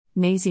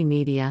Nazy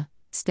Media,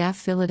 Staff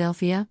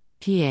Philadelphia,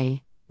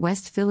 PA,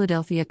 West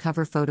Philadelphia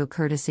cover photo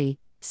courtesy,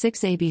 6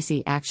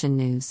 ABC Action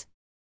News.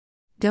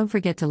 Don't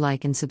forget to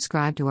like and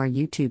subscribe to our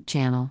YouTube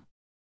channel.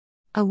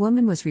 A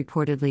woman was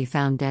reportedly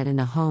found dead in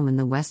a home in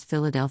the West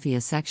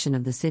Philadelphia section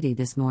of the city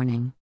this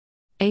morning.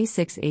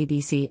 A6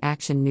 ABC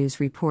Action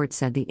News report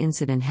said the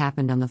incident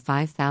happened on the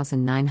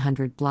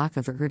 5900 block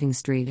of Erding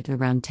Street at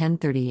around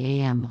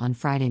 10:30 a.m. on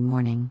Friday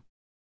morning.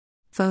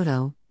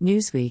 Photo,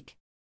 Newsweek.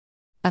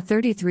 A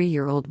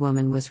 33-year-old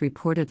woman was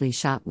reportedly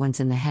shot once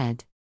in the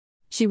head.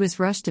 She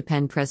was rushed to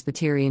Penn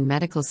Presbyterian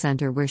Medical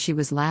Center where she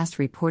was last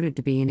reported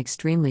to be in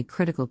extremely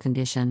critical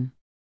condition.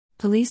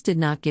 Police did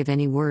not give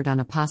any word on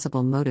a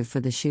possible motive for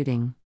the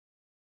shooting.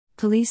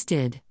 Police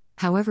did,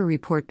 however,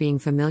 report being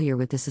familiar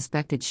with the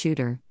suspected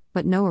shooter,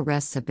 but no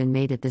arrests have been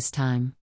made at this time.